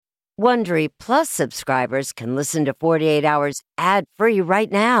Wondery Plus subscribers can listen to 48 Hours ad-free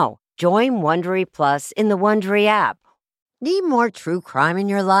right now. Join Wondery Plus in the Wondery app. Need more true crime in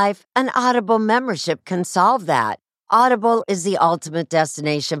your life? An Audible membership can solve that. Audible is the ultimate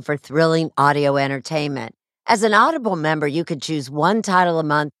destination for thrilling audio entertainment. As an Audible member, you can choose one title a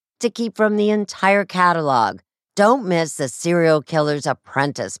month to keep from the entire catalog. Don't miss The Serial Killer's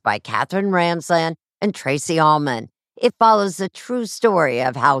Apprentice by Katherine Ramsland and Tracy Ullman. It follows the true story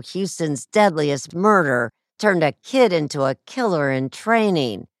of how Houston's deadliest murder turned a kid into a killer in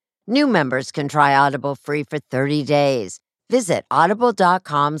training. New members can try Audible free for 30 days. Visit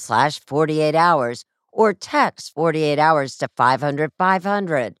audible.com/48 hours or text 48 hours to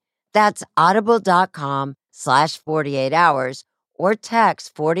 500-500. That's audible.com/48 hours or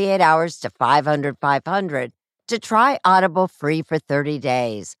text 48 hours to 500-500 to try Audible free for 30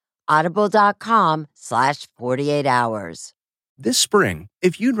 days. Audible.com/48 hours. This spring,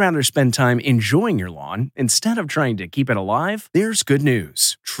 if you'd rather spend time enjoying your lawn instead of trying to keep it alive, there's good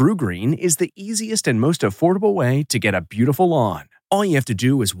news. True Green is the easiest and most affordable way to get a beautiful lawn. All you have to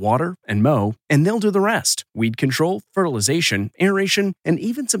do is water and mow, and they'll do the rest. Weed control, fertilization, aeration, and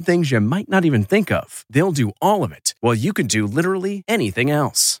even some things you might not even think of. They'll do all of it, while you can do literally anything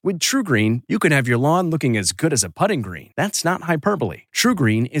else. With True Green, you can have your lawn looking as good as a putting green. That's not hyperbole. True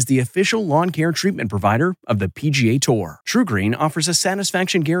Green is the official lawn care treatment provider of the PGA Tour. True Green offers a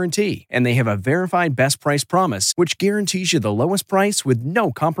satisfaction guarantee, and they have a verified best price promise, which guarantees you the lowest price with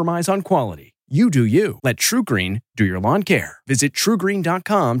no compromise on quality. You do you. Let True Green do your lawn care. Visit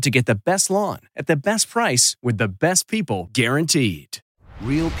TrueGreen.com to get the best lawn at the best price with the best people guaranteed.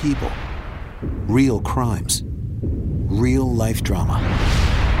 Real people, real crimes, real life drama.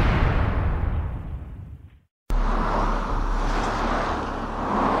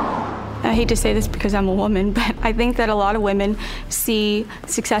 I hate to say this because I'm a woman, but I think that a lot of women see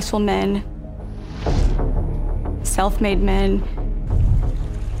successful men, self-made men,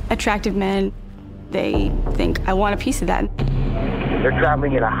 attractive men. They think, I want a piece of that. They're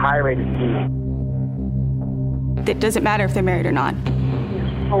traveling at a high rate of speed. It doesn't matter if they're married or not.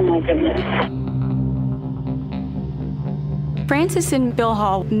 Oh my goodness. Frances and Bill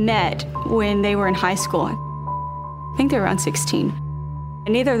Hall met when they were in high school. I think they were around 16.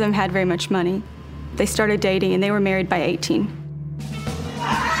 And neither of them had very much money. They started dating and they were married by 18.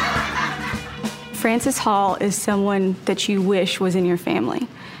 Frances Hall is someone that you wish was in your family.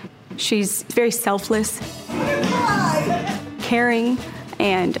 She's very selfless, caring,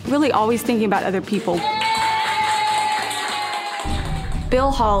 and really always thinking about other people.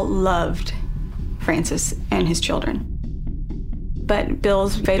 Bill Hall loved Frances and his children. But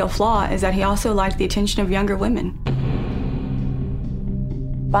Bill's fatal flaw is that he also liked the attention of younger women.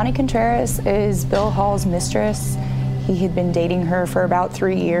 Bonnie Contreras is Bill Hall's mistress. He had been dating her for about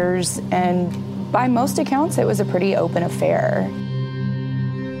 3 years, and by most accounts, it was a pretty open affair.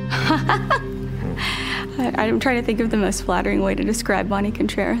 I'm trying to think of the most flattering way to describe Bonnie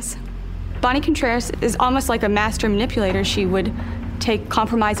Contreras. Bonnie Contreras is almost like a master manipulator. She would take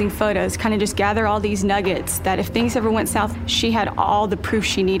compromising photos, kind of just gather all these nuggets that if things ever went south, she had all the proof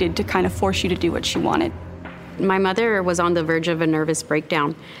she needed to kind of force you to do what she wanted. My mother was on the verge of a nervous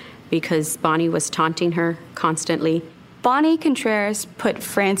breakdown because Bonnie was taunting her constantly. Bonnie Contreras put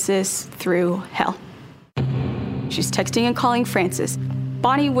Frances through hell. She's texting and calling Frances.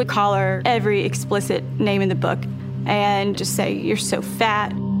 Bonnie would call her every explicit name in the book and just say, "You're so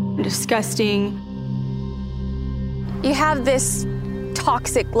fat and disgusting." You have this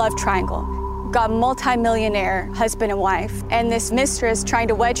toxic love triangle. Got a multi-millionaire husband and wife, and this mistress trying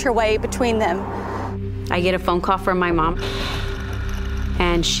to wedge her way between them. I get a phone call from my mom,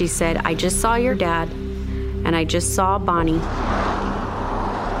 and she said, "I just saw your dad, and I just saw Bonnie."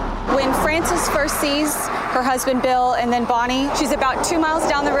 When Frances first sees her husband Bill and then Bonnie, she's about 2 miles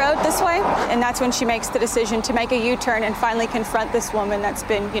down the road this way, and that's when she makes the decision to make a U-turn and finally confront this woman that's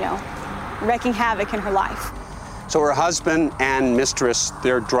been, wreaking havoc in her life. So her husband and mistress,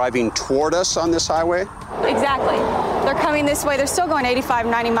 they're driving toward us on this highway? Exactly. They're coming this way. They're still going 85,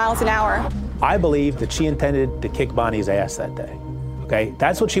 90 miles an hour. I believe that she intended to kick Bonnie's ass that day. Okay?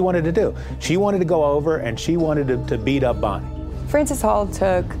 That's what she wanted to do. She wanted to go over and she wanted to beat up Bonnie. Frances Hall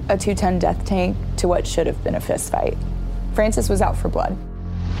took a 2-ton death tank to what should have been a fist fight. Frances was out for blood.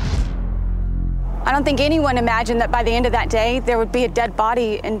 I don't think anyone imagined that by the end of that day, there would be a dead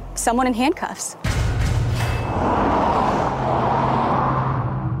body and someone in handcuffs.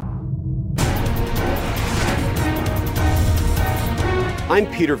 I'm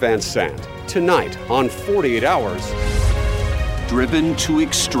Peter Van Sant. Tonight on 48 Hours. Driven to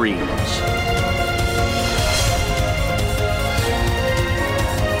extremes.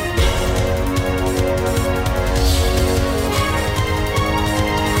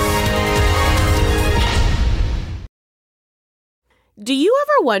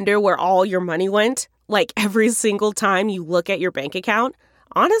 wonder where all your money went? Like every single time you look at your bank account?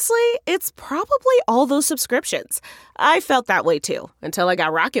 Honestly, it's probably all those subscriptions. I felt that way too, until I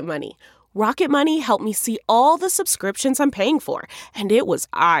got Rocket Money. Rocket Money helped me see all the subscriptions I'm paying for, and it was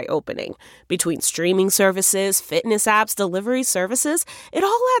eye-opening. Between streaming services, fitness apps, delivery services, it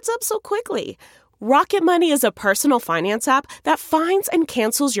all adds up so quickly. Rocket Money is a personal finance app that finds and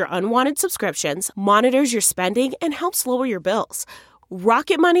cancels your unwanted subscriptions, monitors your spending, and helps lower your bills.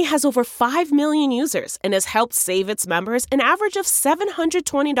 Rocket Money has over 5 million users and has helped save its members an average of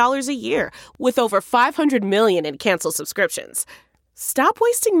 $720 a year, with over 500 million in canceled subscriptions. Stop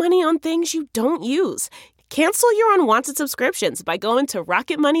wasting money on things you don't use. Cancel your unwanted subscriptions by going to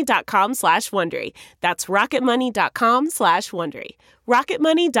rocketmoney.com/Wondery. That's rocketmoney.com/Wondery.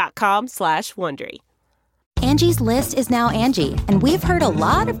 rocketmoney.com/Wondery. Angie's List is now Angie, and we've heard a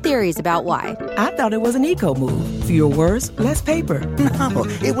lot of theories about why. I thought it was an eco move. Fewer words, less paper. No,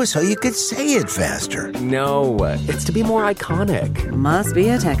 it was so you could say it faster. No, it's to be more iconic. Must be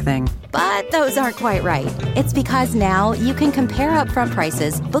a tech thing. But those aren't quite right. It's because now you can compare upfront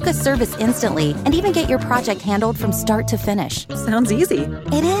prices, book a service instantly, and even get your project handled from start to finish. Sounds easy.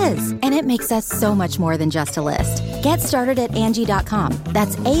 It is, and it makes us so much more than just a list. Get started at Angie.com.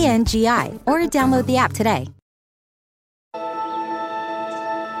 That's ANGI, or download the app today.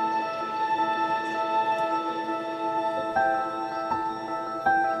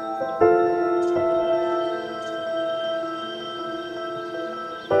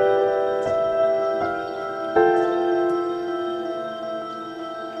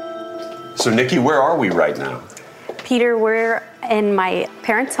 So, Nikki, where are we right now? Peter, we're in my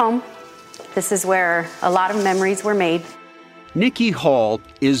parents' home. This is where a lot of memories were made. Nikki Hall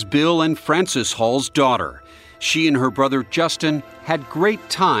is Bill and Frances Hall's daughter. She and her brother Justin had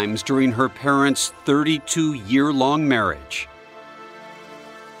great times during her parents' 32-year-long marriage.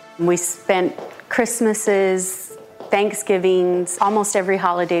 We spent Christmases, Thanksgivings, almost every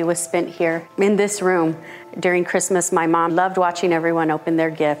holiday was spent here in this room. During Christmas, my mom loved watching everyone open their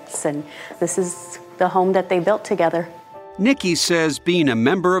gifts, and this is the home that they built together. Nikki says being a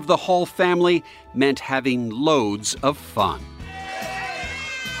member of the Hall family meant having loads of fun.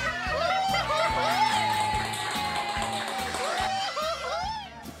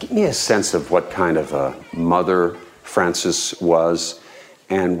 Give me a sense of what kind of a mother Frances was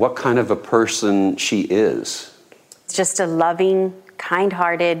and what kind of a person she is. Just a loving,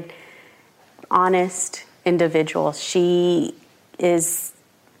 kind-hearted, honest individual. She is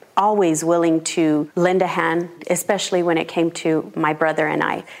always willing to lend a hand, especially when it came to my brother and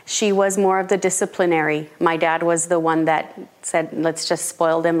I. She was more of the disciplinary. My dad was the one that said, let's just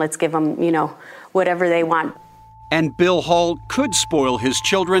spoil them, let's give them, whatever they want. And Bill Hall could spoil his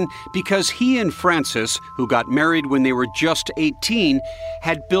children because he and Frances, who got married when they were just 18,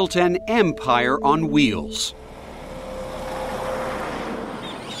 had built an empire on wheels.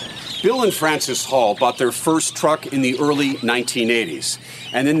 Bill and Frances Hall bought their first truck in the early 1980s,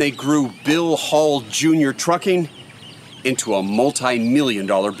 and then they grew Bill Hall Jr. Trucking into a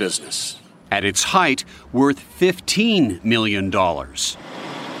multi-million-dollar business. At its height, worth $15 million.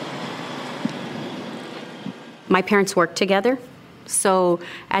 My parents worked together, so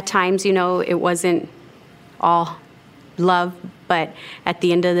at times, it wasn't all love, but at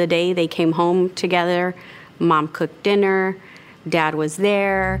the end of the day, they came home together. Mom cooked dinner, Dad was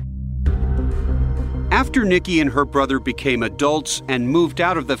there. After Nikki and her brother became adults and moved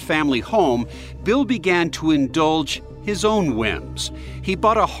out of the family home, Bill began to indulge his own whims. He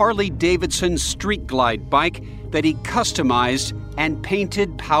bought a Harley-Davidson Street Glide bike that he customized and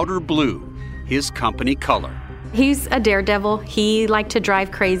painted powder blue, his company color. He's a daredevil. He liked to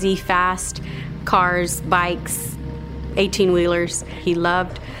drive crazy, fast cars, bikes, 18-wheelers. He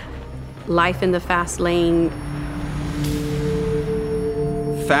loved life in the fast lane.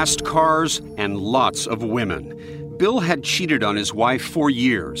 Fast cars and lots of women. Bill had cheated on his wife for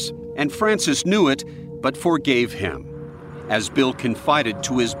years, and Frances knew it, but forgave him. As Bill confided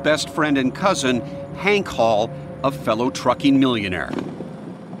to his best friend and cousin, Hank Hall, a fellow trucking millionaire.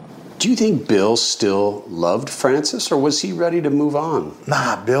 Do you think Bill still loved Frances, or was he ready to move on?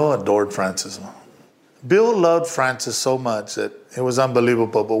 Nah, Bill adored Frances. Bill loved Frances so much that it was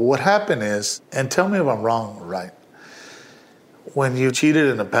unbelievable. But what happened is, and tell me if I'm wrong, right? When you cheated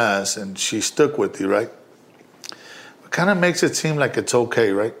in the past and she stuck with you, right? It kind of makes it seem like it's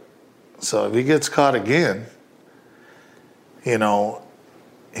okay, right? So if he gets caught again, he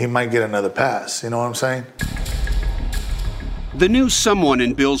might get another pass. You know what I'm saying? The new someone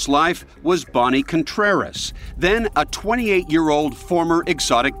in Bill's life was Bonnie Contreras, then a 28-year-old former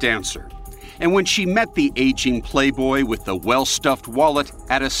exotic dancer. And when she met the aging playboy with the well-stuffed wallet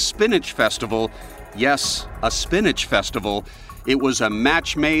at a spinach festival, yes, a spinach festival, it was a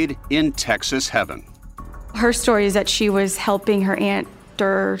match made in Texas heaven. Her story is that she was helping her aunt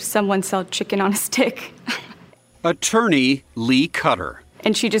or someone sell chicken on a stick. Attorney Lee Cutter.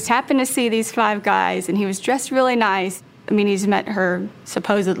 And she just happened to see these 5 guys, and he was dressed really nice. I mean, he's met her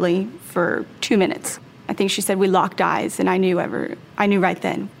supposedly for 2 minutes. I think she said we locked eyes, and I knew right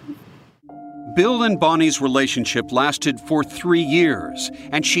then. Bill and Bonnie's relationship lasted for 3 years,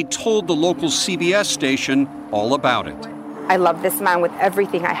 and she told the local CBS station all about it. I love this man with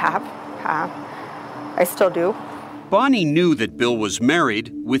everything I have. I still do. Bonnie knew that Bill was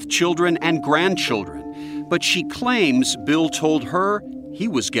married with children and grandchildren, but she claims Bill told her he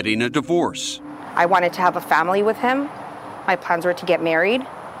was getting a divorce. I wanted to have a family with him. My plans were to get married,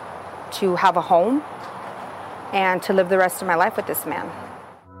 to have a home, and to live the rest of my life with this man.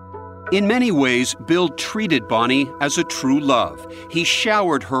 In many ways, Bill treated Bonnie as a true love. He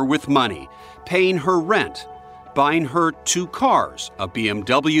showered her with money, paying her rent, buying her 2 cars, a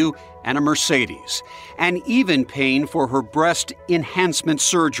BMW and a Mercedes, and even paying for her breast enhancement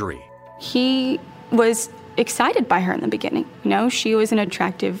surgery. He was excited by her in the beginning. She was an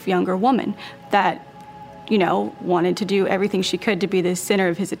attractive younger woman that, wanted to do everything she could to be the center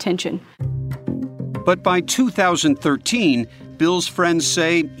of his attention. But by 2013, Bill's friends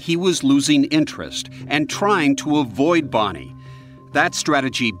say he was losing interest and trying to avoid Bonnie. That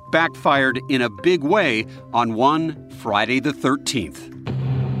strategy backfired in a big way on one Friday the 13th.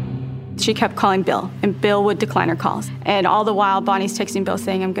 She kept calling Bill, and Bill would decline her calls. And all the while, Bonnie's texting Bill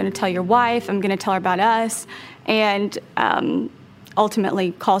saying, I'm going to tell your wife, I'm going to tell her about us, and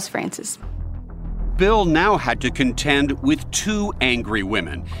ultimately calls Frances. Bill now had to contend with 2 angry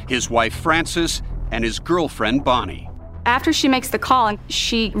women, his wife Frances and his girlfriend Bonnie. After she makes the call,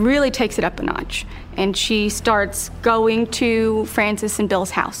 she really takes it up a notch, and she starts going to Frances and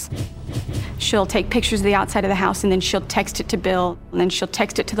Bill's house. She'll take pictures of the outside of the house, and then she'll text it to Bill, and then she'll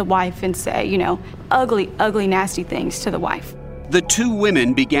text it to the wife and say, ugly, ugly, nasty things to the wife. The 2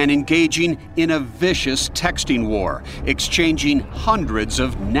 women began engaging in a vicious texting war, exchanging hundreds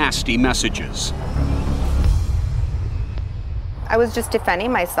of nasty messages. I was just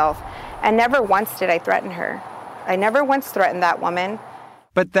defending myself, and never once did I threaten her. I never once threatened that woman.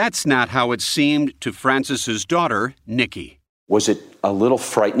 But that's not how it seemed to Frances's daughter, Nikki. Was it a little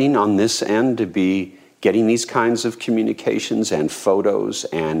frightening on this end to be getting these kinds of communications and photos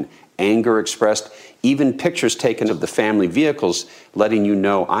and anger expressed, even pictures taken of the family vehicles letting you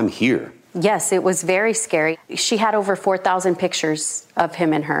know, I'm here? Yes, it was very scary. She had over 4,000 pictures of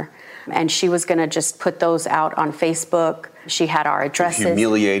him and her, and she was going to just put those out on Facebook. She had our addresses. To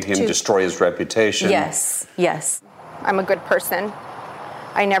humiliate him, destroy his reputation. Yes, yes. I'm a good person.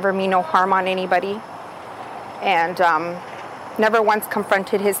 I never mean no harm on anybody, and never once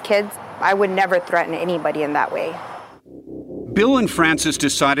confronted his kids. I would never threaten anybody in that way. Bill and Frances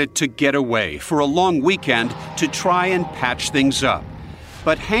decided to get away for a long weekend to try and patch things up.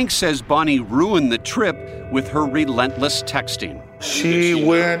 But Hank says Bonnie ruined the trip with her relentless texting. She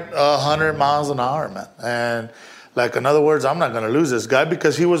went 100 miles an hour, man. And in other words, I'm not going to lose this guy,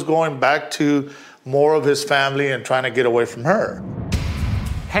 because he was going back to more of his family and trying to get away from her.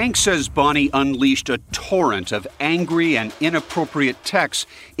 Hank says Bonnie unleashed a torrent of angry and inappropriate texts,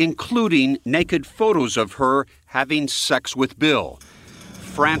 including naked photos of her having sex with Bill.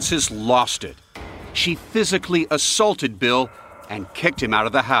 Frances lost it. She physically assaulted Bill and kicked him out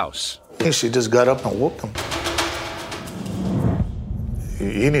of the house. She just got up and whooped him.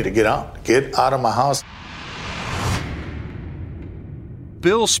 You need to get out. Get out of my house.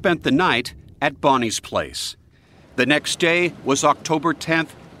 Bill spent the night at Bonnie's place. The next day was October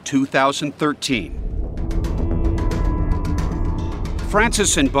 10th, 2013.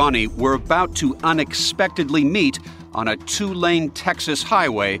 Frances and Bonnie were about to unexpectedly meet on a 2-lane Texas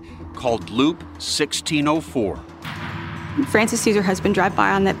highway called Loop 1604. Frances sees her husband drive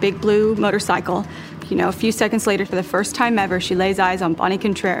by on that big blue motorcycle. A few seconds later, for the first time ever, she lays eyes on Bonnie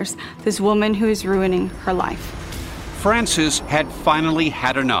Contreras, this woman who is ruining her life. Frances had finally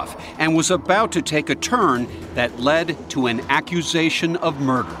had enough and was about to take a turn that led to an accusation of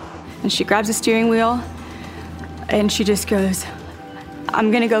murder. And she grabs the steering wheel, and she just goes,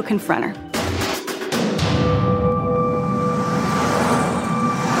 I'm going to go confront her.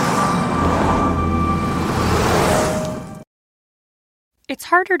 It's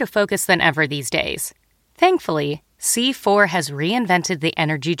harder to focus than ever these days. Thankfully, C4 has reinvented the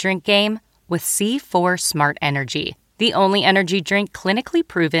energy drink game with C4 Smart Energy, the only energy drink clinically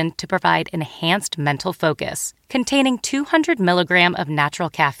proven to provide enhanced mental focus, containing 200 milligrams of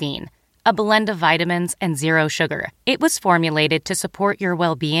natural caffeine, a blend of vitamins and zero sugar. It was formulated to support your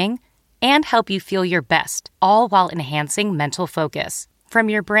well-being and help you feel your best, all while enhancing mental focus. From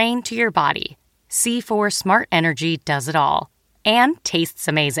your brain to your body, C4 Smart Energy does it all. And tastes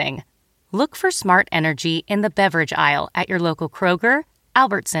amazing. Look for Smart Energy in the beverage aisle at your local Kroger,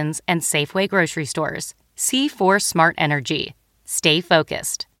 Albertsons, and Safeway grocery stores. C4 Smart Energy. Stay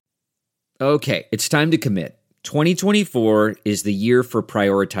focused. Okay, it's time to commit. 2024 is the year for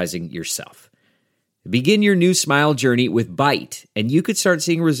prioritizing yourself. Begin your new smile journey with Byte, and you could start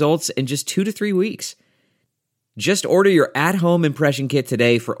seeing results in just 2 to 3 weeks. Just order your at-home impression kit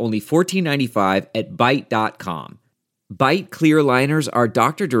today for only $14.95 at Byte.com. Byte clear liners are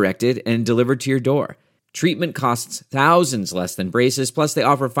doctor-directed and delivered to your door. Treatment costs thousands less than braces, plus they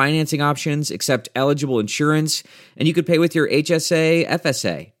offer financing options, accept eligible insurance, and you could pay with your HSA,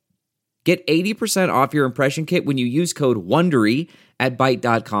 FSA. Get 80% off your impression kit when you use code WONDERY at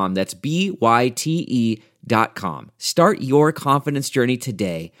Byte.com. That's BYTE.com. Start your confidence journey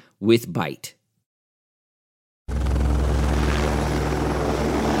today with Byte.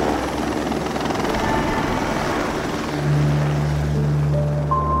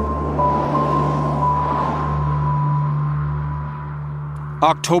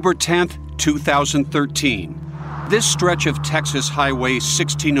 October 10th, 2013. This stretch of Texas Highway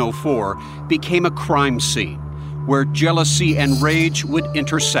 1604 became a crime scene where jealousy and rage would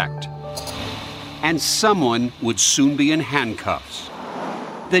intersect. And someone would soon be in handcuffs.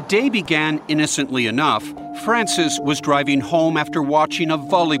 The day began innocently enough. Frances was driving home after watching a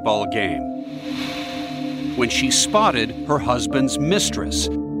volleyball game when she spotted her husband's mistress.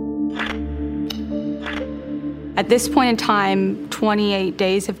 At this point in time, 28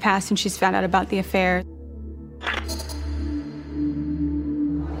 days have passed since she's found out about the affair.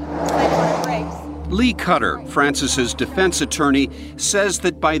 Lee Cutter, Frances's defense attorney, says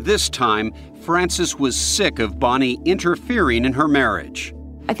that by this time, Frances was sick of Bonnie interfering in her marriage.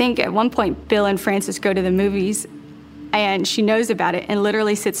 I think at one point, Bill and Frances go to the movies, and she knows about it and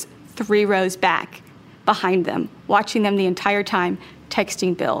literally sits 3 rows back behind them, watching them the entire time,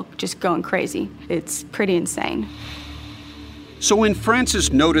 texting Bill, just going crazy. It's pretty insane. So when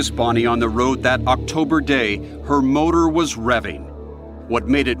Frances noticed Bonnie on the road that October day, her motor was revving. What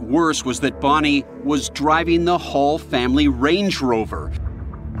made it worse was that Bonnie was driving the Hall family Range Rover,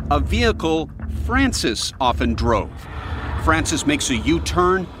 a vehicle Frances often drove. Frances makes a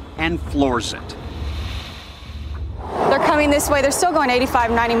U-turn and floors it. They're coming this way. They're still going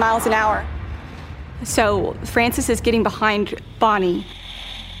 85, 90 miles an hour. So Frances is getting behind Bonnie,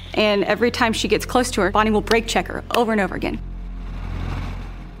 and every time she gets close to her, Bonnie will brake check her over and over again.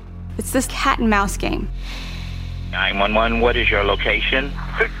 It's this cat and mouse game. 911, what is your location?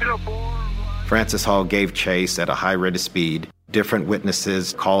 Frances Hall gave chase at a high rate of speed. Different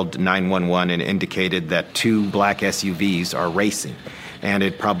witnesses called 911 and indicated that 2 black SUVs are racing, and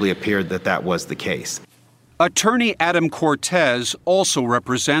it probably appeared that that was the case. Attorney Adam Cortez also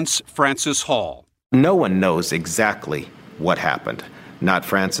represents Frances Hall. No one knows exactly what happened. Not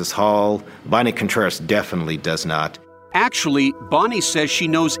Frances Hall. Bonnie Contreras definitely does not. Actually, Bonnie says she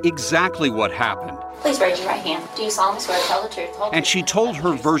knows exactly what happened. Please raise your right hand. Do you solemnly swear to tell the truth? And she told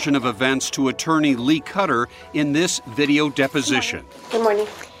her version of events to attorney Lee Cutter in this video deposition. Good morning.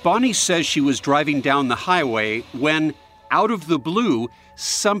 Bonnie says she was driving down the highway when, out of the blue,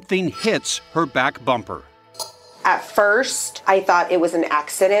 something hits her back bumper. At first, I thought it was an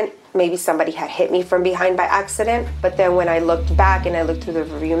accident. Maybe somebody had hit me from behind by accident. But then when I looked back and I looked through the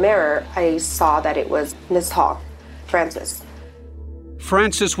rearview mirror, I saw that it was Ms. Hall, Frances.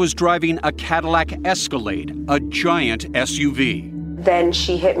 Frances was driving a Cadillac Escalade, a giant SUV. Then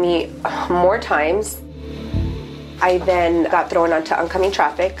she hit me more times. I then got thrown onto oncoming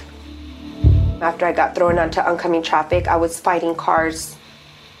traffic. After I got thrown onto oncoming traffic, I was fighting cars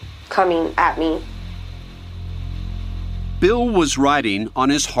coming at me. Bill was riding on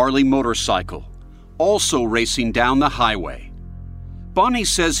his Harley motorcycle, also racing down the highway. Bonnie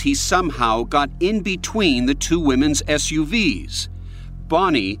says he somehow got in between the 2 women's SUVs.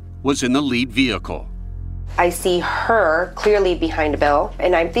 Bonnie was in the lead vehicle. I see her clearly behind Bill,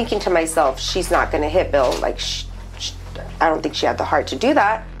 and I'm thinking to myself, she's not going to hit Bill. I don't think she had the heart to do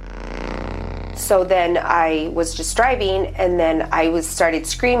that. So then I was just driving, and then I started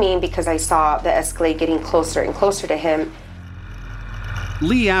screaming because I saw the Escalade getting closer and closer to him.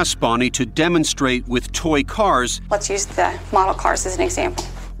 Lee asked Bonnie to demonstrate with toy cars. Let's use the model cars as an example.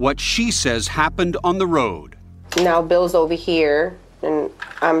 What she says happened on the road. Now Bill's over here, and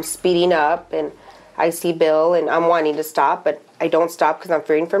I'm speeding up, and I see Bill, and I'm wanting to stop, but I don't stop because I'm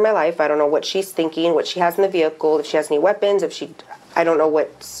fearing for my life. I don't know what she's thinking, what she has in the vehicle, if she has any weapons, I don't know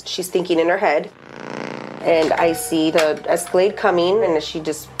what she's thinking in her head. And I see the Escalade coming, and she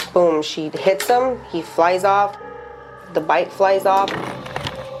just, boom, she hits him. He flies off. The bike flies off.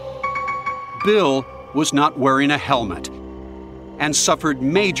 Bill was not wearing a helmet and suffered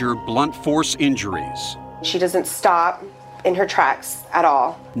major blunt force injuries. She doesn't stop in her tracks at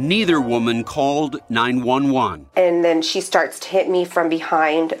all. Neither woman called 911. And then she starts to hit me from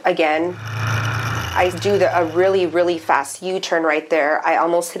behind again. I do a really, really fast U-turn right there. I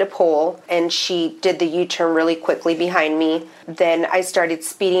almost hit a pole, and she did the U-turn really quickly behind me. Then I started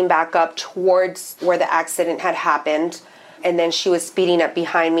speeding back up towards where the accident had happened, and then she was speeding up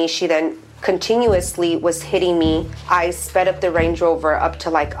behind me. She then continuously was hitting me. I sped up the Range Rover up to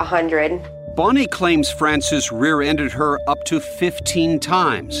like 100. Bonnie claims Frances rear-ended her up to 15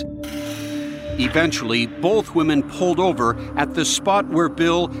 times. Eventually, both women pulled over at the spot where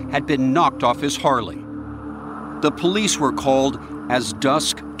Bill had been knocked off his Harley. The police were called as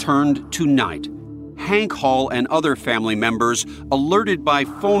dusk turned to night. Hank Hall and other family members, alerted by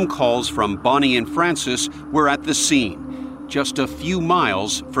phone calls from Bonnie and Frances, were at the scene, just a few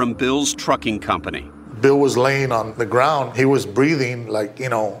miles from Bill's trucking company. Bill was laying on the ground. He was breathing like,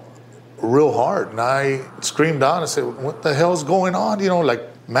 real hard. And I screamed out and said, what the hell's going on? Like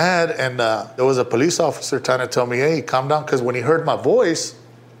mad. And there was a police officer trying to tell me, hey, calm down. Because when he heard my voice,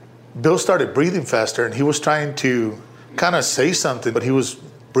 Bill started breathing faster, and he was trying to kind of say something, but he was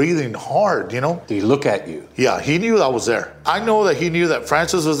breathing hard, Did he look at you? Yeah, he knew I was there. I know that he knew that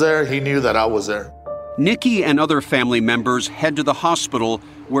Frances was there. He knew that I was there. Nikki and other family members head to the hospital,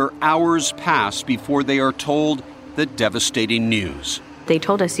 where hours pass before they are told the devastating news. They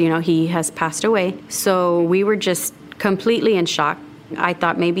told us, he has passed away. So we were just completely in shock. I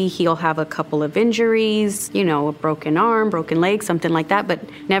thought maybe he'll have a couple of injuries, a broken arm, broken leg, something like that, but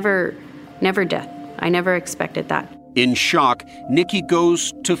never death. I never expected that. In shock, Nikki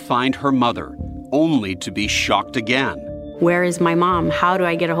goes to find her mother, only to be shocked again. Where is my mom? How do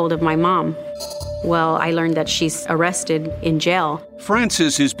I get a hold of my mom? Well, I learned that she's arrested in jail.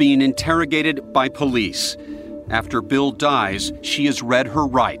 Frances is being interrogated by police. After Bill dies, she is read her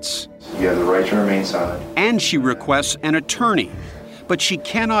rights. You have the right to remain silent. And she requests an attorney. But she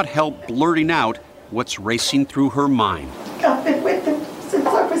cannot help blurting out what's racing through her mind. I've been with him since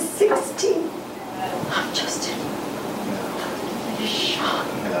I was 16. I'm just in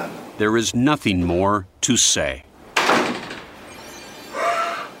shock. There is nothing more to say.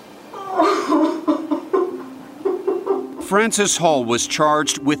 Frances Hall was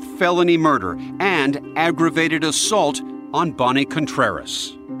charged with felony murder and aggravated assault on Bonnie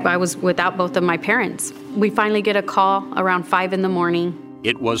Contreras. I was without both of my parents. We finally get a call around 5 in the morning.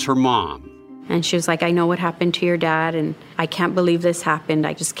 It was her mom. And she was like, I know what happened to your dad, and I can't believe this happened.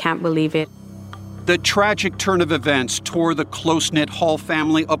 I just can't believe it. The tragic turn of events tore the close-knit Hall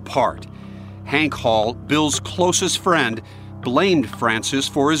family apart. Hank Hall, Bill's closest friend, blamed Frances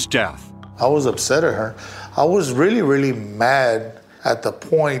for his death. I was upset at her. I was really, really mad at the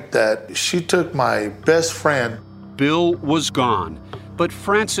point that she took my best friend. Bill was gone, but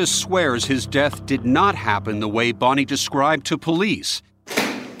Frances swears his death did not happen the way Bonnie described to police,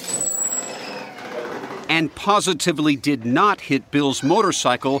 and positively did not hit Bill's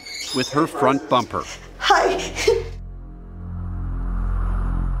motorcycle with her front bumper. Hi.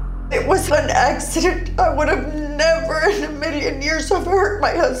 It was an accident. I would have never in a million years have hurt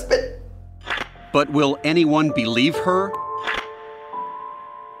my husband. But will anyone believe her?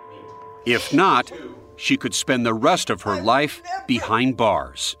 If not, she could spend the rest of her life behind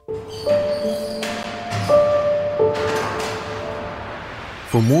bars.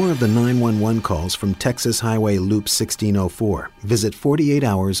 For more of the 911 calls from Texas Highway Loop 1604, visit 48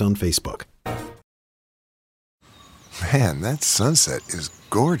 Hours on Facebook. Man, that sunset is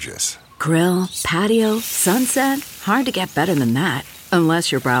gorgeous. Grill, patio, sunset. Hard to get better than that.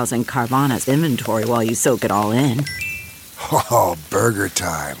 Unless you're browsing Carvana's inventory while you soak it all in. Oh, burger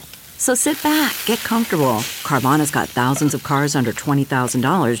time. So sit back, get comfortable. Carvana's got thousands of cars under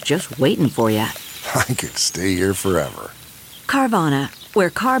 $20,000 just waiting for you. I could stay here forever. Carvana, where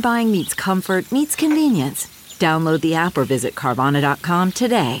car buying meets comfort, meets convenience. Download the app or visit Carvana.com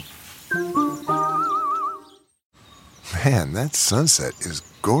today. Man, that sunset is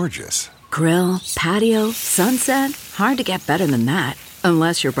gorgeous. Grill, patio, sunset. Hard to get better than that.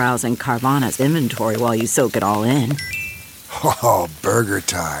 Unless you're browsing Carvana's inventory while you soak it all in. Oh, burger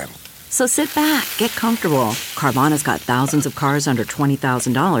time. So sit back, get comfortable. Carvana's got thousands of cars under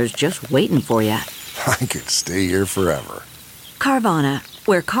 $20,000 just waiting for you. I could stay here forever. Carvana,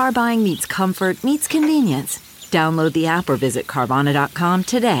 where car buying meets comfort, meets convenience. Download the app or visit Carvana.com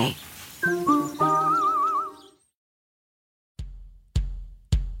today.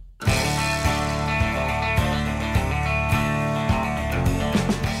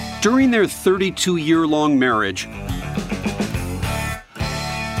 During their 32-year-long marriage,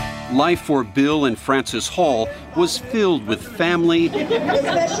 life for Bill and Frances Hall was filled with family,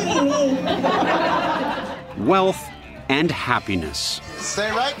 Especially me. wealth, and happiness. Stay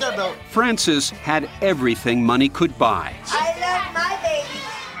right there, Bill. Frances had everything money could buy, I love my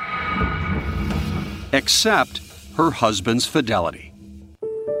baby. except her husband's fidelity.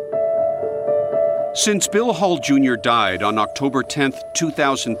 Since Bill Hall Jr. died on October 10,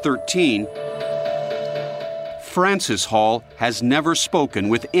 2013, Frances Hall has never spoken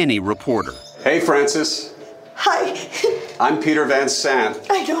with any reporter. Hey, Frances. Hi. I'm Peter Van Sant.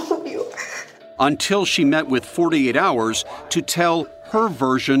 I know you. Until she met with 48 Hours to tell her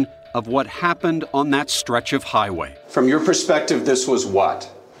version of what happened on that stretch of highway. From your perspective, this was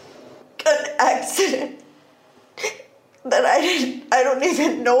what? An accident that I don't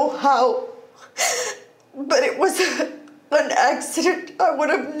even know how, but it was an accident. I would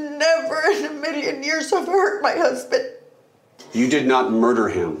have never in a million years have hurt my husband. You did not murder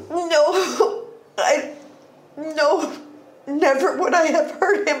him. No, never would I have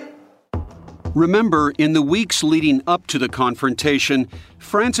hurt him. Remember, in the weeks leading up to the confrontation,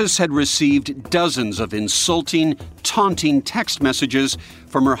 Frances had received dozens of insulting, taunting text messages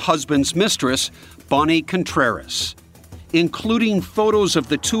from her husband's mistress, Bonnie Contreras, including photos of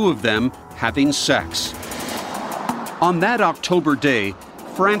the two of them having sex. On that October day,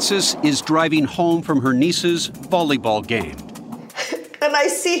 Frances is driving home from her niece's volleyball game. And I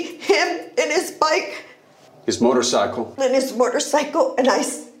see him in his bike. His motorcycle. In his motorcycle, and I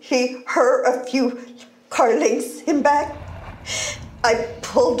see her a few car lengths him back. I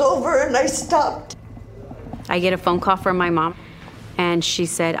pulled over and I stopped. I get a phone call from my mom, and she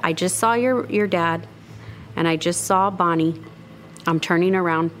said, I just saw your dad, and I just saw Bonnie. I'm turning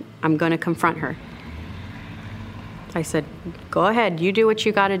around. I'm going to confront her. I said, go ahead. You do what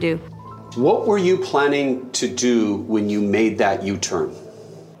you got to do. What were you planning to do when you made that U-turn?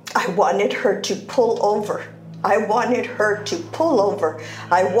 I wanted her to pull over. I wanted her to pull over.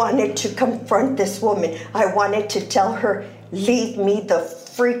 I wanted to confront this woman. I wanted to tell her, leave me the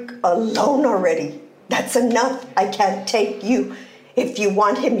freak alone already. That's enough. I can't take you. If you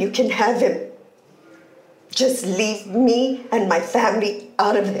want him, you can have him. Just leave me and my family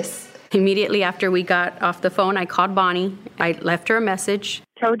out of this. Immediately after we got off the phone, I called Bonnie. I left her a message.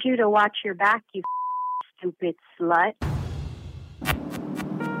 Told you to watch your back, you stupid slut.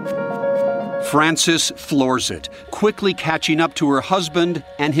 Frances floors it, quickly catching up to her husband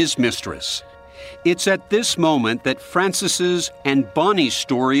and his mistress. It's at this moment that Frances's and Bonnie's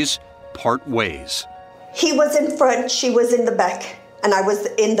stories part ways. He was in front, she was in the back, and I was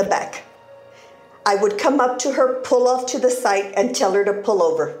in the back. I would come up to her, pull off to the side, and tell her to pull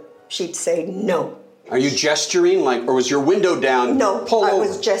over. She'd say no. Are you gesturing, or was your window down? No, pull over. I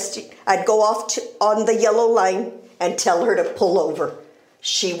was gesturing. I'd go off on the yellow line and tell her to pull over.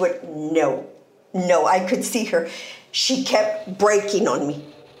 She would, no, I could see her. She kept braking on me.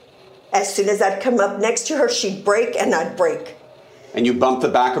 As soon as I'd come up next to her, she'd brake and I'd brake. And you bumped the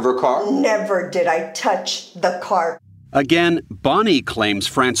back of her car? Never did I touch the car. Again, Bonnie claims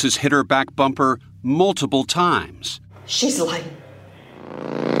Frances hit her back bumper multiple times. She's lying.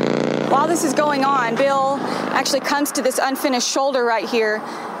 While this is going on, Bill actually comes to this unfinished shoulder right here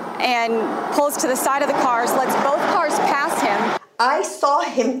and pulls to the side of the cars, lets both cars pass him. I saw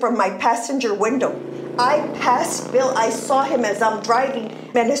him from my passenger window. I passed Bill. I saw him as I'm driving.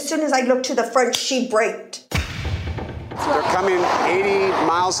 And as soon as I looked to the front, she braked. They're coming 80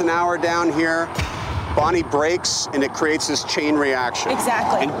 miles an hour down here. Bonnie brakes, and it creates this chain reaction.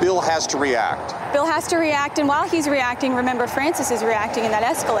 Exactly. And Bill has to react. Bill has to react, and while he's reacting, remember, Frances is reacting in that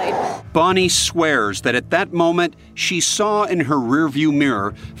Escalade. Bonnie swears that at that moment, she saw in her rearview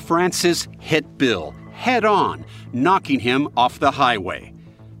mirror Frances hit Bill head on, knocking him off the highway.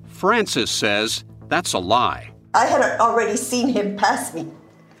 Frances says that's a lie. I had already seen him pass me.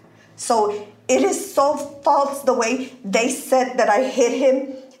 So it is so false the way they said that I hit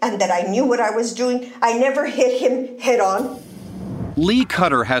him and that I knew what I was doing. I never hit him head on. Lee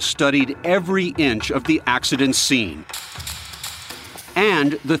Cutter has studied every inch of the accident scene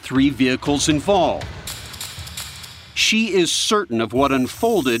and the three vehicles involved. She is certain of what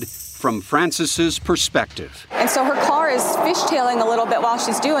unfolded from Frances's perspective. And so her car is fishtailing a little bit while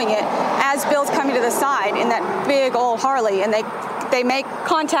she's doing it as Bill's coming to the side in that big old Harley, and they make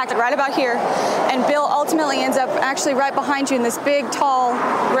contact right about here, and Bill ultimately ends up actually right behind you in this big, tall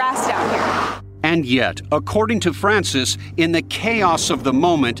grass down here. And yet, according to Frances, in the chaos of the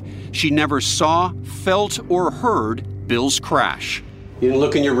moment, she never saw, felt, or heard Bill's crash. You didn't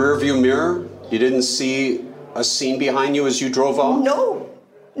look in your rearview mirror? You didn't see a scene behind you as you drove off? No,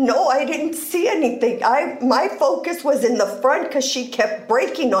 No, I didn't see anything. My focus was in the front because she kept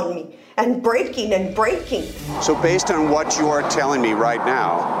braking on me and braking and braking. So based on what you are telling me right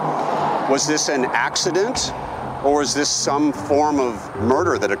now, was this an accident or is this some form of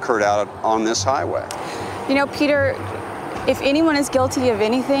murder that occurred out on this highway? You know, Peter, if anyone is guilty of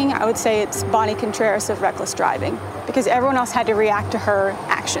anything, I would say it's Bonnie Contreras of reckless driving, because everyone else had to react to her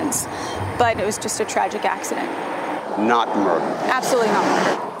actions. But it was just a tragic accident. Not murder. Absolutely not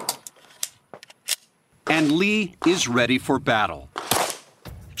murder. And Lee is ready for battle.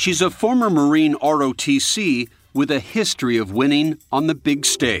 She's a former Marine ROTC with a history of winning on the big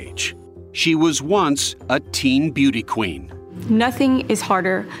stage. She was once a teen beauty queen. Nothing is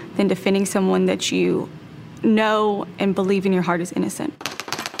harder than defending someone that you know and believe in your heart is innocent.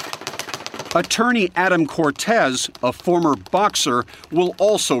 Attorney Adam Cortez, a former boxer, will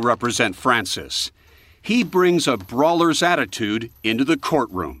also represent Frances. He brings a brawler's attitude into the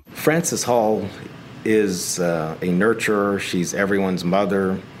courtroom. Frances Hall is a nurturer. She's everyone's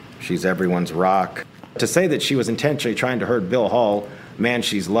mother. She's everyone's rock. To say that she was intentionally trying to hurt Bill Hall, a man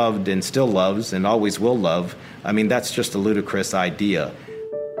she's loved and still loves and always will love, I mean, that's just a ludicrous idea.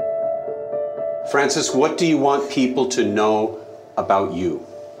 Frances, what do you want people to know about you?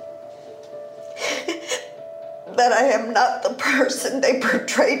 That I am not the person they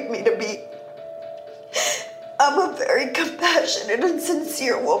portrayed me to be. I'm a very compassionate and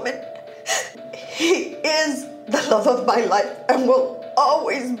sincere woman. He is the love of my life and will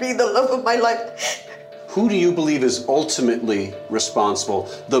always be the love of my life. Who do you believe is ultimately responsible,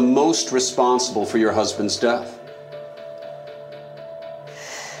 the most responsible for your husband's death?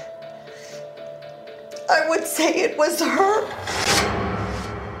 I would say it was her.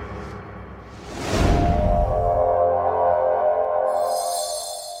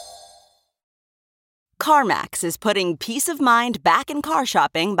 CarMax is putting peace of mind back in car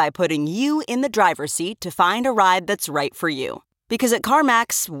shopping by putting you in the driver's seat to find a ride that's right for you. Because at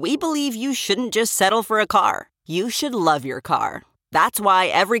CarMax, we believe you shouldn't just settle for a car. You should love your car. That's why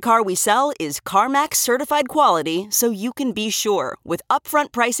every car we sell is CarMax certified quality, so you can be sure with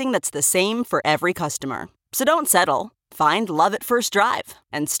upfront pricing that's the same for every customer. So don't settle. Find love at first drive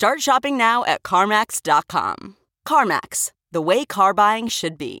and start shopping now at CarMax.com. CarMax, the way car buying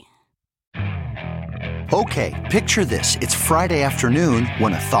should be. Okay, picture this. It's Friday afternoon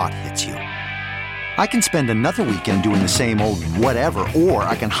when a thought hits you. I can spend another weekend doing the same old whatever, or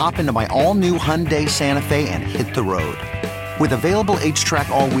I can hop into my all-new Hyundai Santa Fe and hit the road. With available H-Track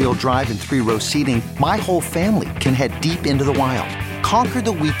all-wheel drive and 3-row seating, my whole family can head deep into the wild. Conquer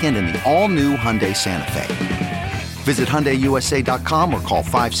the weekend in the all-new Hyundai Santa Fe. Visit HyundaiUSA.com or call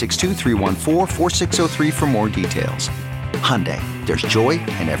 562-314-4603 for more details. Hyundai, there's joy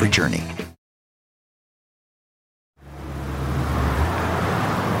in every journey.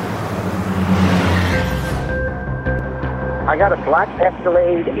 I got a black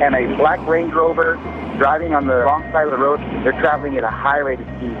Escalade and a black Range Rover driving on the wrong side of the road. They're traveling at a high rate of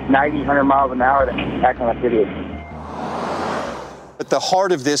speed, 90, 100 miles an hour, acting like idiots. At the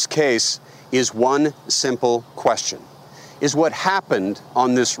heart of this case is one simple question. Is what happened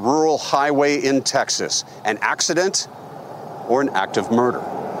on this rural highway in Texas an accident or an act of murder?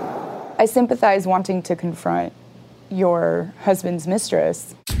 I sympathize wanting to confront your husband's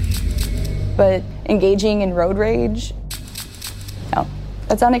mistress, but engaging in road rage, no,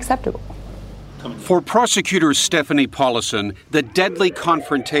 that's unacceptable. For prosecutor Stephanie Paulison, the deadly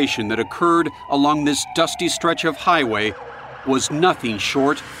confrontation that occurred along this dusty stretch of highway was nothing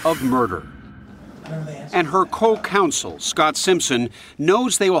short of murder. And her co-counsel, Scott Simpson,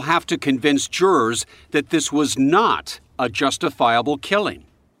 knows they will have to convince jurors that this was not a justifiable killing.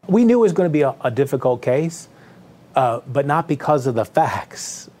 We knew it was going to be a difficult case, but not because of the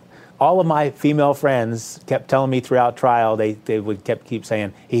facts. All of my female friends kept telling me throughout trial, they would keep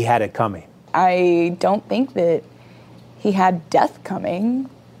saying he had it coming. I don't think that he had death coming.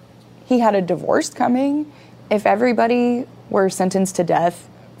 He had a divorce coming. If everybody were sentenced to death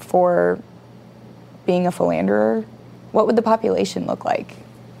for being a philanderer, what would the population look like?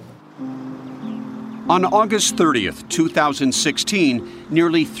 On August 30th, 2016,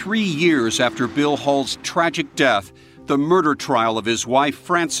 nearly 3 years after Bill Hall's tragic death, the murder trial of his wife,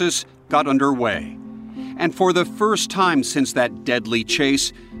 Frances, got underway. And for the first time since that deadly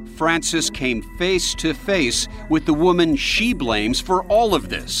chase, Frances came face to face with the woman she blames for all of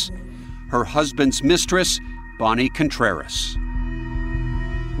this, her husband's mistress, Bonnie Contreras.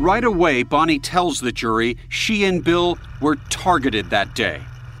 Right away, Bonnie tells the jury she and Bill were targeted that day.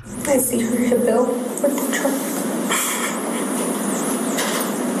 I see her hit Bill with the truck.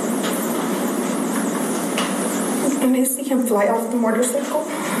 And I see him fly off the motorcycle,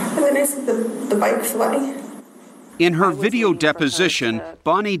 and then I see the bike fly. In her video deposition,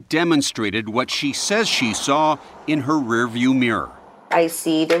 Bonnie demonstrated what she says she saw in her rearview mirror. I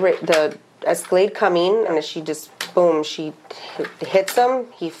see the Escalade coming, and she just, boom, she hits him.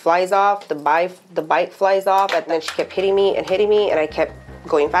 He flies off, the bike flies off, and then she kept hitting me, and I kept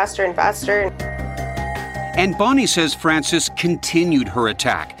going faster and faster. And Bonnie says Frances continued her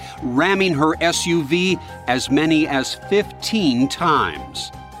attack, ramming her SUV as many as 15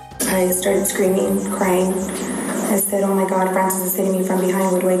 times. I started screaming, crying. I said, oh my God, Frances is hitting me from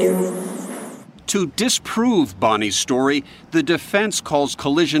behind, what do I do? To disprove Bonnie's story, the defense calls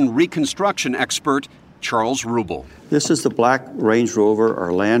collision reconstruction expert Charles Rubel. This is the black Range Rover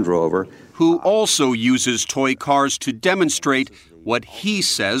or Land Rover, who also uses toy cars to demonstrate what he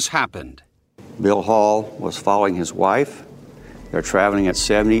says happened. Bill Hall was following his wife. They're traveling at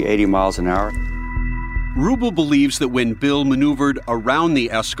 70, 80 miles an hour. Rubel believes that when Bill maneuvered around the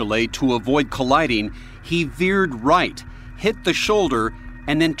Escalade to avoid colliding, he veered right, hit the shoulder,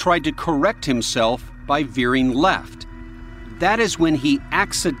 and then tried to correct himself by veering left. That is when he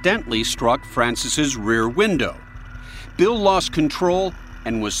accidentally struck Frances's rear window. Bill lost control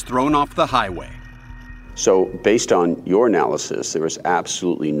and was thrown off the highway. So, based on your analysis, there was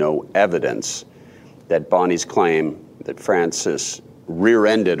absolutely no evidence that Bonnie's claim that Frances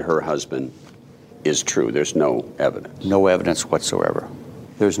rear-ended her husband is true. There's no evidence. No evidence whatsoever.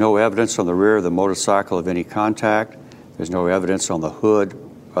 There's no evidence on the rear of the motorcycle of any contact. There's no evidence on the hood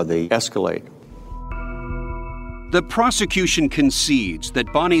of the Escalade. The prosecution concedes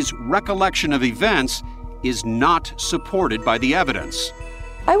that Bonnie's recollection of events is not supported by the evidence.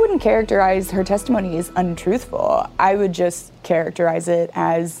 I wouldn't characterize her testimony as untruthful. I would just characterize it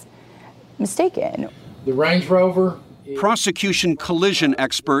as mistaken. The Range Rover? Prosecution collision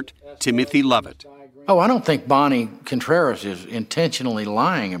expert Timothy Lovett. Oh, I don't think Bonnie Contreras is intentionally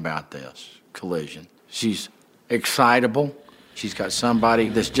lying about this collision. She's excitable. She's got somebody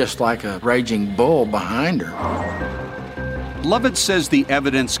that's just like a raging bull behind her. Lovett says the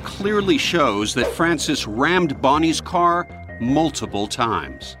evidence clearly shows that Frances rammed Bonnie's car multiple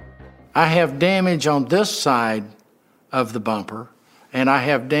times. I have damage on this side of the bumper, and I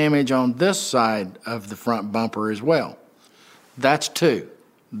have damage on this side of the front bumper as well. That's two.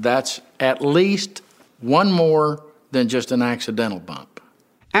 That's at least one more than just an accidental bump.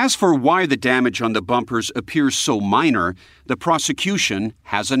 As for why the damage on the bumpers appears so minor, the prosecution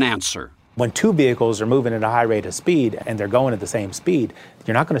has an answer. When two vehicles are moving at a high rate of speed and they're going at the same speed,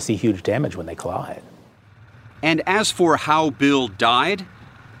 you're not going to see huge damage when they collide. And as for how Bill died,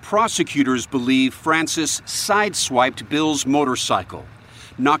 prosecutors believe Frances sideswiped Bill's motorcycle,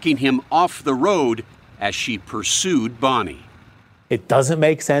 knocking him off the road as she pursued Bonnie. It doesn't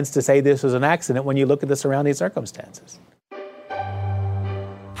make sense to say this was an accident when you look at the surrounding circumstances.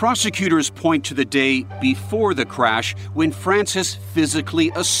 Prosecutors point to the day before the crash when Frances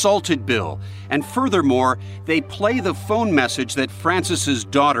physically assaulted Bill. And furthermore, they play the phone message that Frances's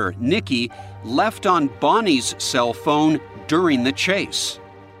daughter, Nikki, left on Bonnie's cell phone during the chase.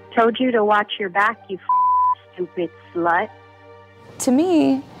 Told you to watch your back, you stupid slut. To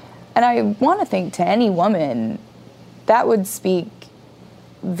me, and I want to think to any woman, that would speak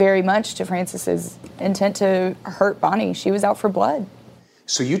very much to Frances's intent to hurt Bonnie. She was out for blood.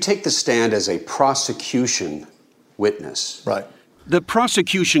 So you take the stand as a prosecution witness. Right. The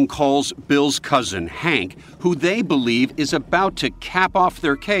prosecution calls Bill's cousin, Hank, who they believe is about to cap off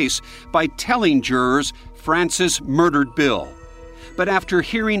their case by telling jurors Frances murdered Bill. But after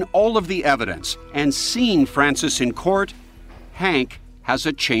hearing all of the evidence and seeing Frances in court, Hank has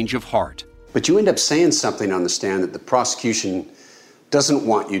a change of heart. But you end up saying something on the stand that the prosecution doesn't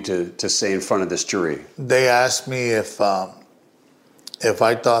want you to say in front of this jury. They asked me if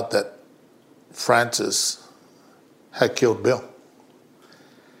I thought that Frances had killed Bill.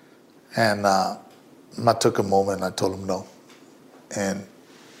 And I took a moment and I told him no. And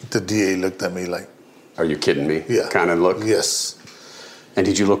the DA looked at me like... Are you kidding me? Yeah. Kind of look? Yes. And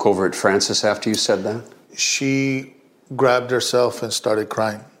did you look over at Frances after you said that? She grabbed herself and started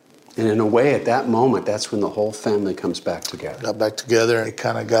crying. And in a way, at that moment, that's when the whole family comes back together. Got back together and it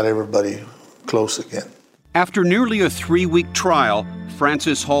kind of got everybody close again. After nearly a 3-week trial,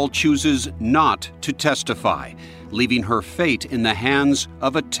 Frances Hall chooses not to testify, leaving her fate in the hands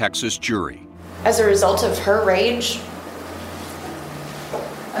of a Texas jury. As a result of her rage,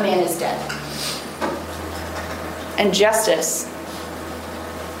 a man is dead. And justice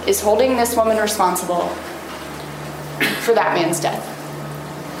is holding this woman responsible for that man's death.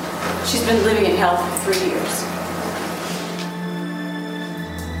 She's been living in hell for 3 years.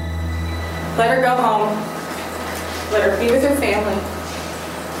 Let her go home Let her be with her family.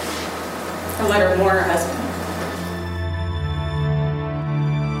 And let her mourn her husband.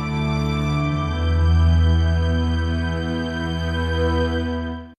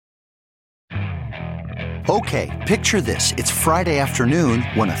 Okay, picture this. It's Friday afternoon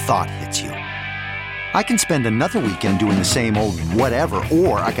when a thought hits you. I can spend another weekend doing the same old whatever,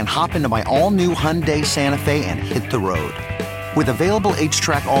 or I can hop into my all-new Hyundai Santa Fe and hit the road. With available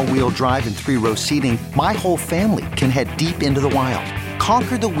H-Track all-wheel drive and 3-row seating, my whole family can head deep into the wild.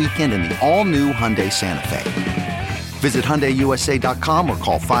 Conquer the weekend in the all-new Hyundai Santa Fe. Visit HyundaiUSA.com or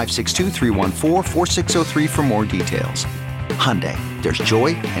call 562-314-4603 for more details. Hyundai, there's joy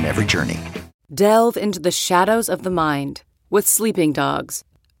in every journey. Delve into the shadows of the mind with Sleeping Dogs,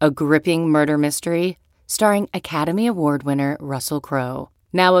 a gripping murder mystery starring Academy Award winner Russell Crowe.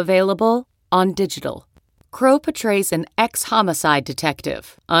 Now available on digital. Crowe portrays an ex-homicide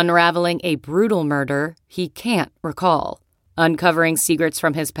detective unraveling a brutal murder he can't recall. Uncovering secrets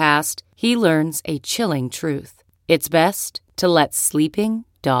from his past, he learns a chilling truth. It's best to let sleeping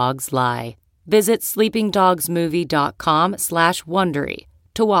dogs lie. Visit sleepingdogsmovie.com/Wondery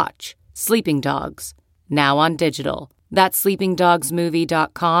to watch Sleeping Dogs, now on digital. That's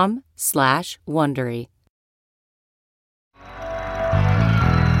sleepingdogsmovie.com/Wondery.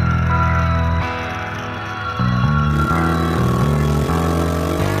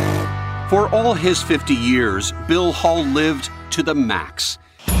 For all his 50 years, Bill Hall lived to the max,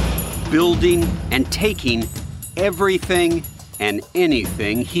 building and taking everything and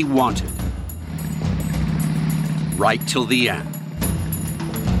anything he wanted. Right till the end.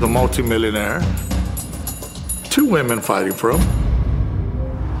 The multimillionaire, 2 women fighting for him.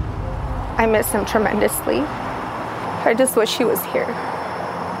 I miss him tremendously. I just wish he was here.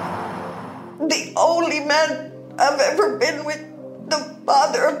 The only man I've ever been with, the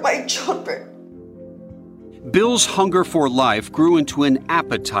father of my children. Bill's hunger for life grew into an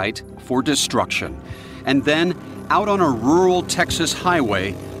appetite for destruction. And then, out on a rural Texas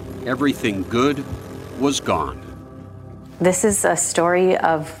highway, everything good was gone. This is a story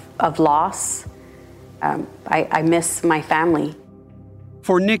of loss. I miss my family.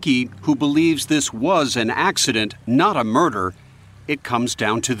 For Nikki, who believes this was an accident, not a murder, it comes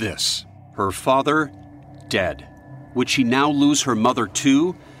down to this. Her father, dead. Would she now lose her mother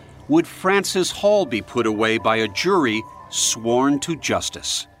too? Would Frances Hall be put away by a jury sworn to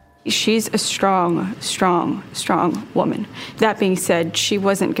justice? She's a strong, strong, strong woman. That being said, she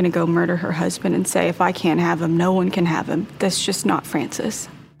wasn't going to go murder her husband and say, if I can't have him, no one can have him. That's just not Frances.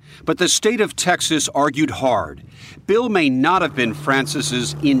 But the state of Texas argued hard. Bill may not have been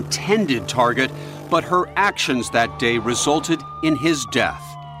Frances's intended target, but her actions that day resulted in his death.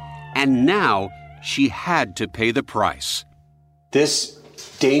 And now she had to pay the price. This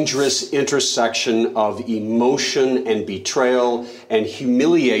dangerous intersection of emotion and betrayal and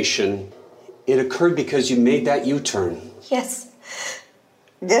humiliation, it occurred because you made that U-turn. Yes.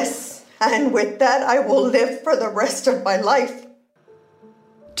 Yes. And with that, I will live for the rest of my life.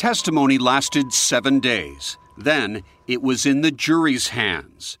 Testimony lasted 7 days. Then it was in the jury's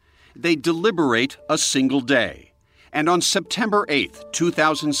hands. They deliberate a single day. And on September 8th,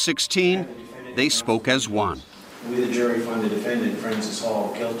 2016, they spoke as one. We, the jury, find the defendant, Frances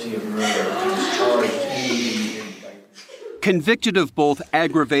Hall, guilty of murder and is charged in the indictment. Convicted of both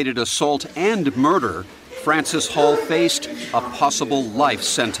aggravated assault and murder, Frances Hall faced a possible life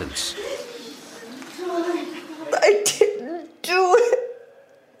sentence. I didn't do it.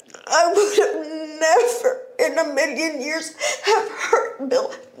 I would have never in a million years have hurt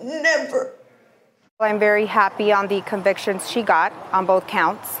Bill. Never. I'm very happy on the convictions she got on both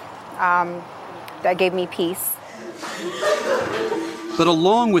counts. That gave me peace. But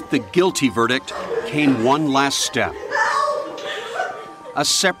along with the guilty verdict came one last step. A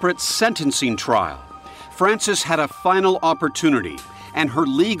separate sentencing trial. Frances had a final opportunity, and her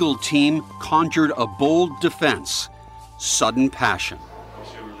legal team conjured a bold defense: sudden passion.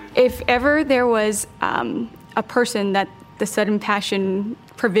 If ever there was a person that the sudden passion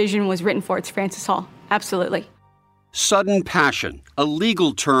provision was written for, it's Frances Hall. Absolutely. Sudden passion, a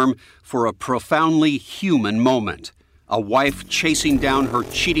legal term for a profoundly human moment. A wife chasing down her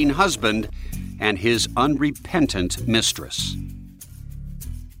cheating husband and his unrepentant mistress.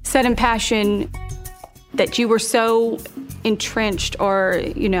 Sudden passion that you were so entrenched or,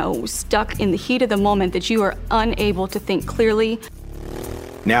 stuck in the heat of the moment that you are unable to think clearly.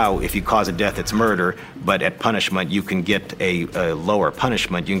 Now, if you cause a death, it's murder, but at punishment, you can get a lower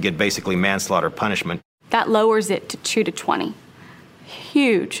punishment. You can get basically manslaughter punishment. That lowers it to 2 to 20.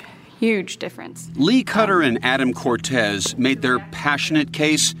 Huge, huge difference. Lee Cutter and Adam Cortez made their passionate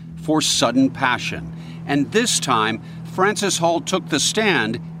case for sudden passion, And this time, Frances Hall took the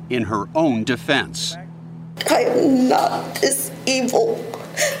stand in her own defense. I am not this evil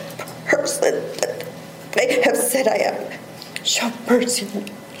person that they have said I am. Show mercy on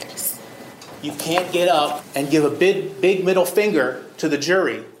me, please. You can't get up and give a big middle finger to the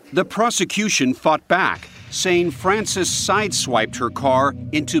jury. The prosecution fought back, saying Frances sideswiped her car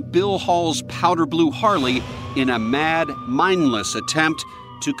into Bill Hall's powder blue Harley in a mad, mindless attempt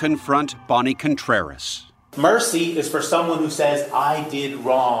to confront Bonnie Contreras. Mercy is for someone who says, I did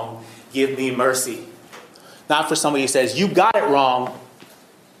wrong, give me mercy. Not for somebody who says, you got it wrong,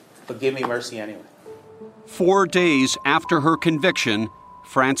 but give me mercy anyway. 4 days after her conviction,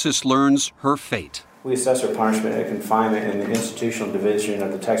 Frances learns her fate. We assess her punishment at confinement in the Institutional Division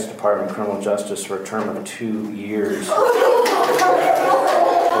of the Texas Department of Criminal Justice for a term of 2 years. Order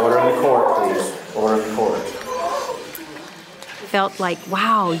in the court, please. Order in the court. Felt like,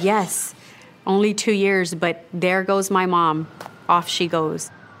 wow, yes, only 2 years, but there goes my mom. Off she goes.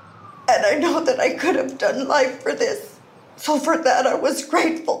 And I know that I could have done life for this. So for that, I was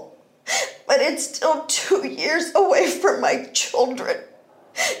grateful. But it's still 2 years away from my children.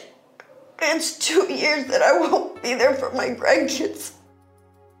 It's 2 years that I won't be there for my grandkids.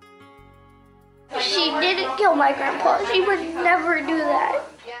 She didn't kill my grandpa. She would never do that.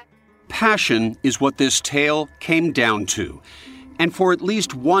 Passion is what this tale came down to. And for at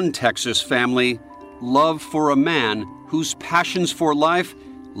least one Texas family, love for a man whose passions for life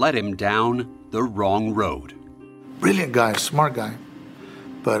led him down the wrong road. Brilliant guy, smart guy.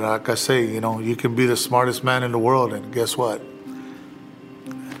 But like I say, you can be the smartest man in the world, and guess what?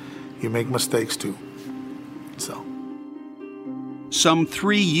 You make mistakes too. So. Some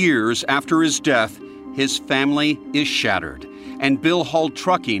 3 years after his death, his family is shattered, and Bill Hall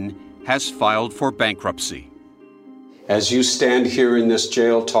Trucking has filed for bankruptcy. As you stand here in this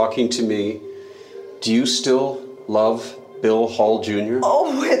jail talking to me, do you still love Bill Hall Jr.?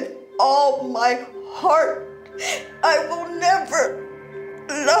 Oh, with all my heart. I will never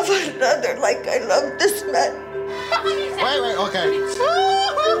love another like I love this man. Wait, okay.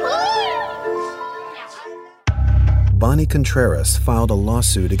 Bonnie Contreras filed a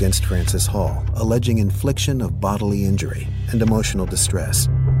lawsuit against Frances Hall, alleging infliction of bodily injury and emotional distress.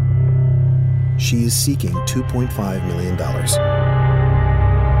 She is seeking $2.5 million.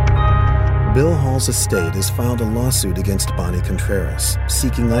 Bill Hall's estate has filed a lawsuit against Bonnie Contreras,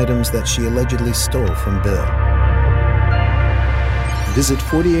 seeking items that she allegedly stole from Bill. Visit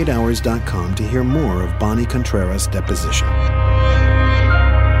 48hours.com to hear more of Bonnie Contreras' deposition.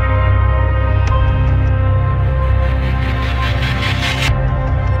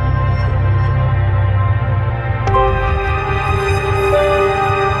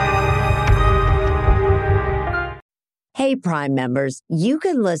 Hey, Prime members, you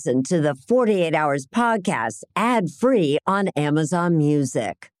can listen to the 48 Hours podcast ad-free on Amazon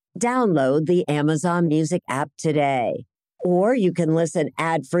Music. Download the Amazon Music app today. Or you can listen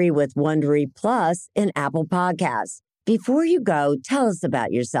ad-free with Wondery Plus in Apple Podcasts. Before you go, tell us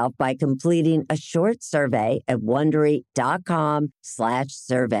about yourself by completing a short survey at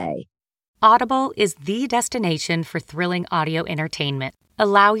Wondery.com/survey. Audible is the destination for thrilling audio entertainment.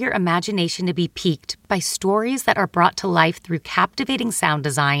 Allow your imagination to be piqued by stories that are brought to life through captivating sound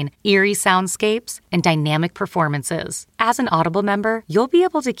design, eerie soundscapes, and dynamic performances. As an Audible member, you'll be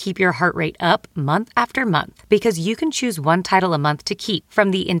able to keep your heart rate up month after month because you can choose one title a month to keep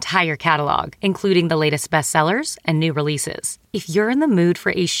from the entire catalog, including the latest bestsellers and new releases. If you're in the mood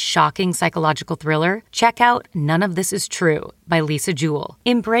for a shocking psychological thriller, check out None of This Is True by Lisa Jewell.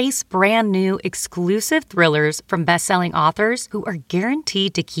 Embrace brand new exclusive thrillers from best-selling authors who are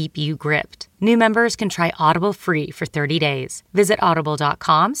guaranteed to keep you gripped. New members can try Audible free for 30 days. Visit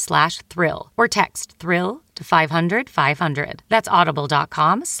audible.com/thrill or text thrill to 500-500. That's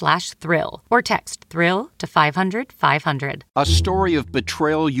audible.com/thrill or text thrill to 500-500. A story of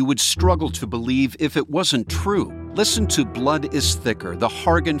betrayal you would struggle to believe if it wasn't true. Listen to Blood is Thicker, the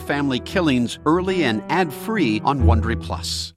Hargan family killings, early and ad-free on Wondery Plus.